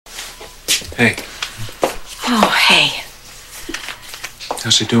Hey. Oh, hey.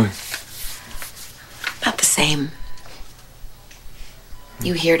 How's he doing? About the same.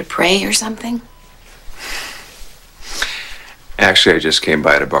 You here to pray or something? Actually, I just came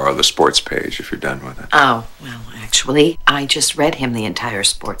by to borrow the sports page if you're done with it. Oh, well, actually, I just read him the entire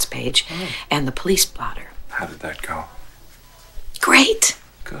sports page and the police blotter. How did that go? Great.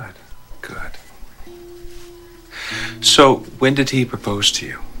 Good, good. So, when did he propose to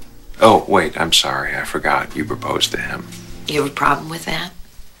you? Oh, wait, I'm sorry, I forgot. You proposed to him. You have a problem with that?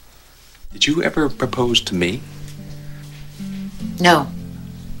 Did you ever propose to me? No.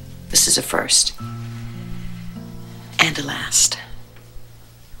 This is a first. And a last.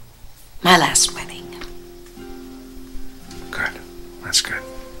 My last wedding. Good. That's good.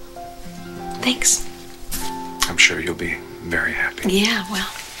 Thanks. I'm sure you'll be very happy. Yeah,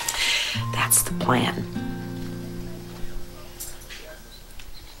 well, that's the plan.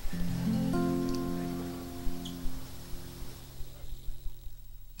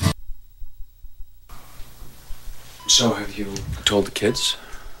 So, have you told the kids?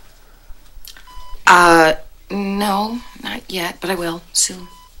 No, not yet, but I will soon.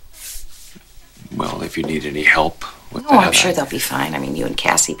 Well, if you need any help with Oh, that. I'm sure they'll be fine. I mean, you and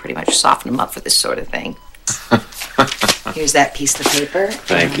Cassie pretty much soften them up for this sort of thing. Here's that piece of paper.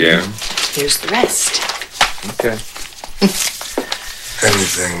 Thank you. Here's the rest. Okay.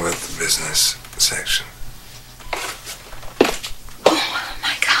 Anything with the business section. Oh,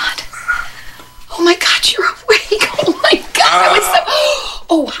 my God. Oh, my God, you're awake. Oh, my God. I was so...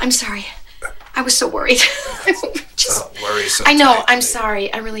 Oh, I'm sorry. I was so worried. Don't worry so I know. tightly. I'm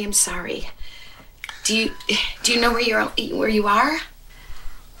sorry. I really am sorry. Do you know where you are?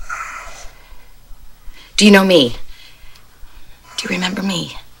 Do you know me? Do you remember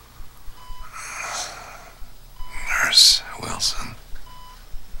me? Nurse Wilson.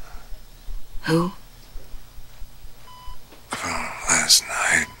 Who? From last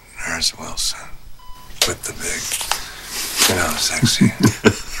night, Nurse Wilson. With the big, sexy.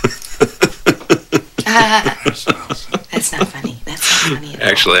 Nurse Wilson. That's not funny. That's not funny at all.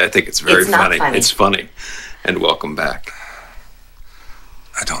 Actually, I think it's very It's not funny. funny. It's funny. And welcome back.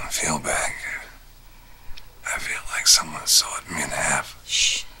 I don't feel bad. I feel like someone sawed me in half.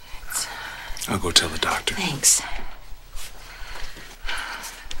 Shh. I'll go tell the doctor. Thanks.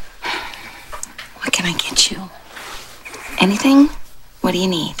 What can I get you? Anything? What do you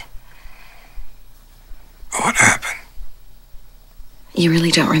need? What happened? You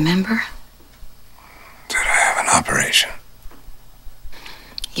really don't remember? Did I have an operation?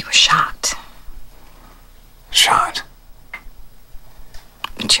 You were shocked. Shot?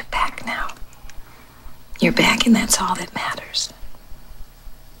 But you're back now. You're back, and that's all that matters.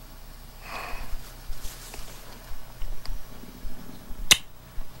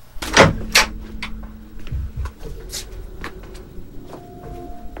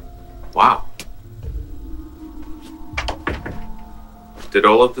 Wow. Did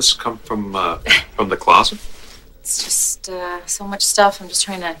all of this come from the closet? It's just so much stuff. I'm just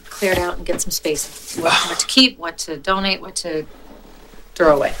trying to clear it out and get some space. What to keep, what to donate, what to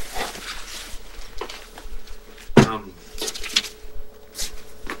throw away.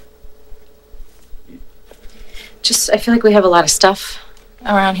 I feel like we have a lot of stuff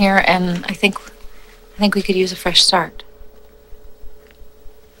around here, and I think we could use a fresh start.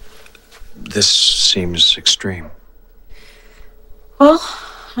 This seems extreme. Well,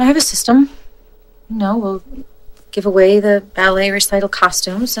 I have a system. We'll give away the ballet recital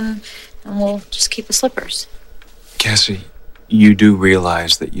costumes, and we'll just keep the slippers. Cassie, you do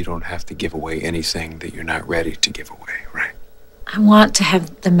realize that you don't have to give away anything that you're not ready to give away, right? I want to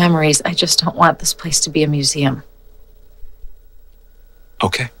have the memories. I just don't want this place to be a museum.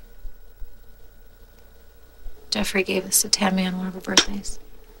 Okay. Jeffrey gave this to Tammy on one of her birthdays.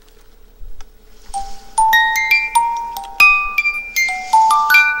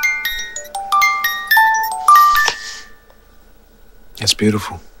 It's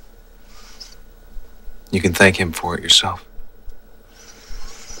beautiful. You can thank him for it yourself.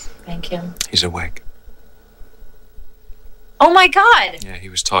 Thank him. He's awake. Oh my God! Yeah, he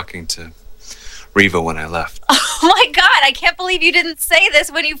was talking to Reva when I left. Oh my God! I can't believe you didn't say this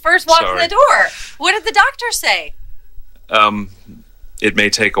when you first walked in the door. What did the doctor say? It may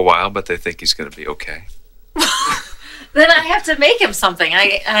take a while, but they think he's going to be okay. Then I have to make him something.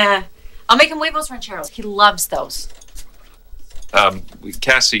 I'll make him huevos rancheros. He loves those.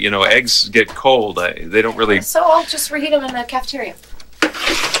 Cassie, eggs get cold. They don't really... So I'll just reheat them in the cafeteria.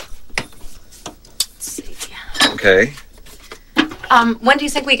 Let's see. Okay. When do you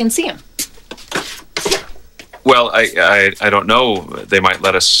think we can see him? Well, I don't know. They might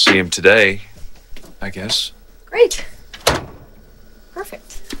let us see him today. I guess. Great.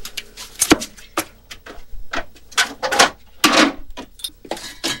 Perfect.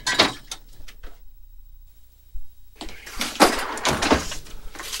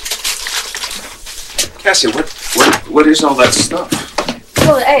 Cassie, what is all that stuff?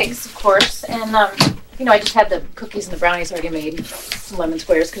 Well, the eggs, of course, and I just had the cookies and the brownies already made, some lemon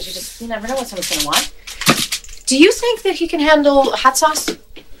squares, because you never know what someone's gonna want. Do you think that he can handle hot sauce?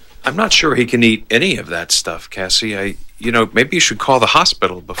 I'm not sure he can eat any of that stuff, Cassie. Maybe you should call the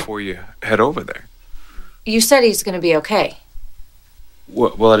hospital before you head over there. You said he's gonna be okay.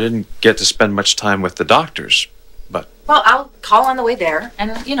 Well, I didn't get to spend much time with the doctors, but... Well, I'll call on the way there,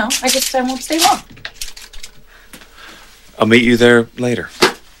 and, I won't stay long. I'll meet you there later.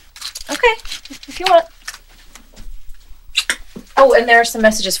 Okay, if you want. Oh, and there are some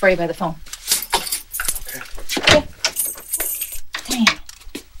messages for you by the phone. Okay. Dang.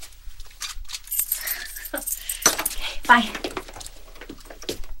 Okay, bye.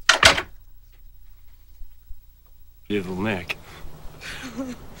 Your little neck.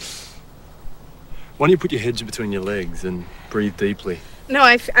 Why don't you put your heads between your legs and breathe deeply? No,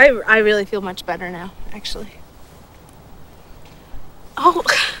 I really feel much better now, actually. Oh,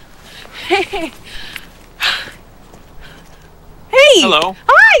 hey. Hey. Hello.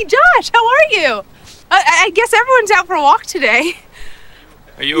 Hi, Josh. How are you? I guess everyone's out for a walk today.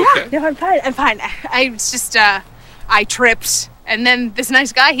 Are you okay? No, I'm fine. I'm fine. I was just, I tripped, and then this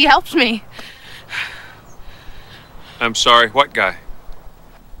nice guy, he helped me. I'm sorry. What guy?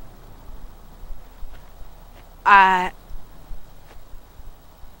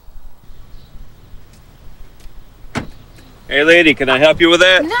 Hey, lady, can I help you with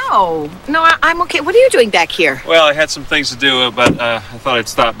that? No, I'm okay. What are you doing back here? Well, I had some things to do, but I thought I'd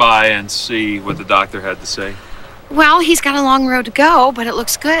stop by and see what the doctor had to say. Well, he's got a long road to go, but it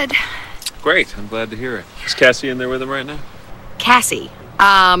looks good. Great. I'm glad to hear it. Is Cassie in there with him right now? Cassie?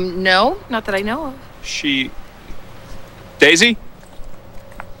 No, not that I know of. Daisy?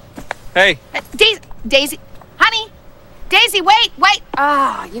 Hey. Daisy, honey, Daisy, wait.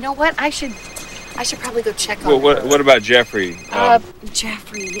 You know what? I should probably go check on her. What about Jeffrey?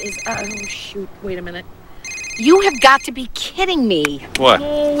 Jeffrey is, oh shoot, wait a minute. You have got to be kidding me. What?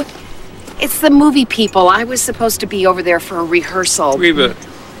 Oh, it's the movie people. I was supposed to be over there for a rehearsal. Reva,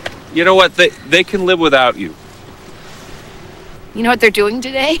 you know what? They can live without you. You know what they're doing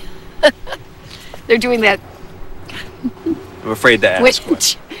today? They're doing that. I'm afraid to ask.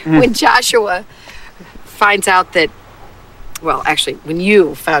 When Joshua finds out that, well, actually, when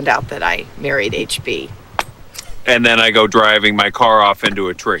you found out that I married HB. And then I go driving my car off into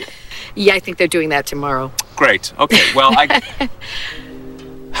a tree. Yeah, I think they're doing that tomorrow. Great. Okay. Well, I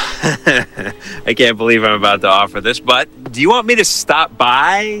can't believe I'm about to offer this, but do you want me to stop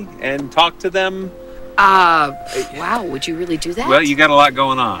by and talk to them? Wow, would you really do that? Well, you got a lot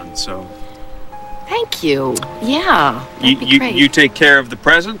going on, so... Thank you. Yeah, that'd be great. You take care of the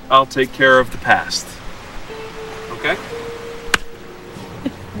present, I'll take care of the past. Okay?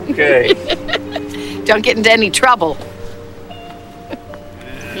 Okay. Don't get into any trouble.